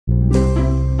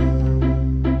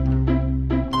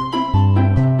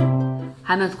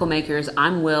Hi Mythical Makers,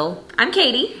 I'm Will. I'm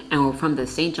Katie. And we're from the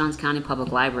St. Johns County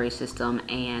Public Library System,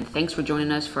 and thanks for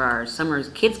joining us for our summer's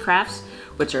kids crafts,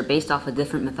 which are based off of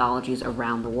different mythologies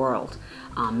around the world.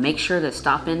 Make sure to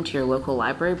stop into your local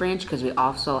library branch because we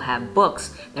also have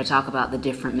books that talk about the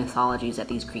different mythologies that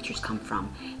these creatures come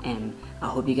from, and I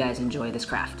hope you guys enjoy this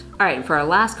craft. Alright, for our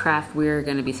last craft, we're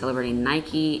going to be celebrating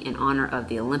Nike in honor of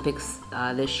the Olympics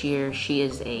this year. She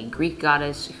is a Greek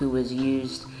goddess who was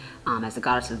used as the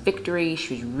goddess of victory.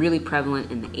 She was really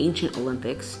prevalent in the ancient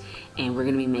Olympics, and we're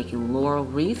going to be making laurel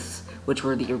wreaths, which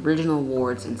were the original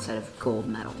awards instead of gold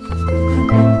medals.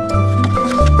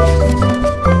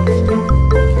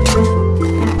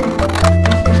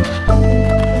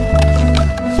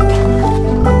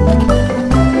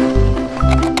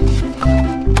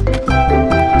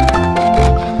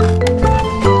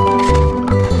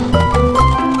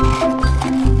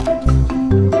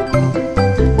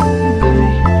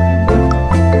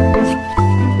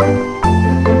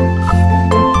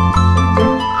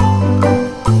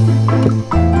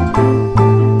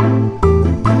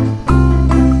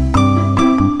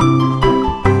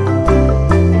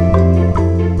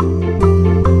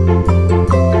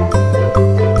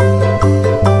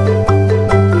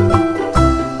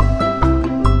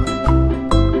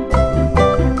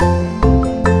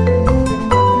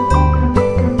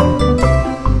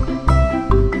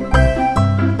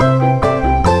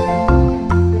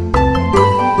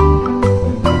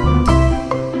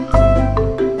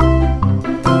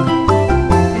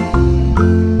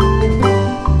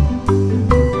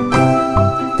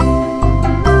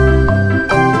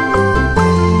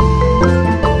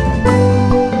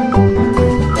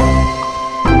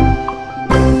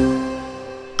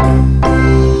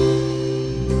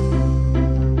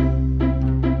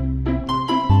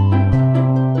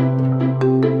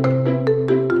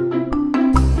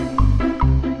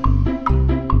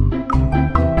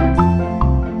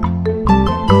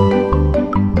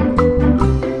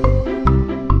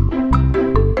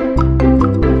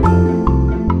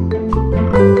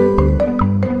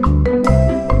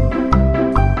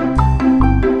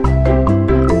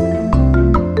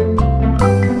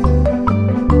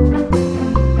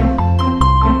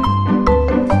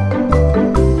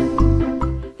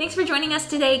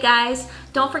 Today, guys,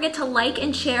 don't forget to like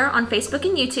and share on Facebook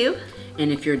and YouTube.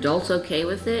 And if your adult's okay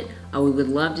with it, we would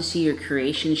love to see your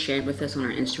creations shared with us on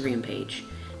our Instagram page.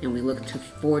 And we look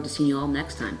forward to seeing you all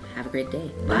next time. Have a great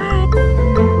day.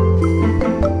 Bye.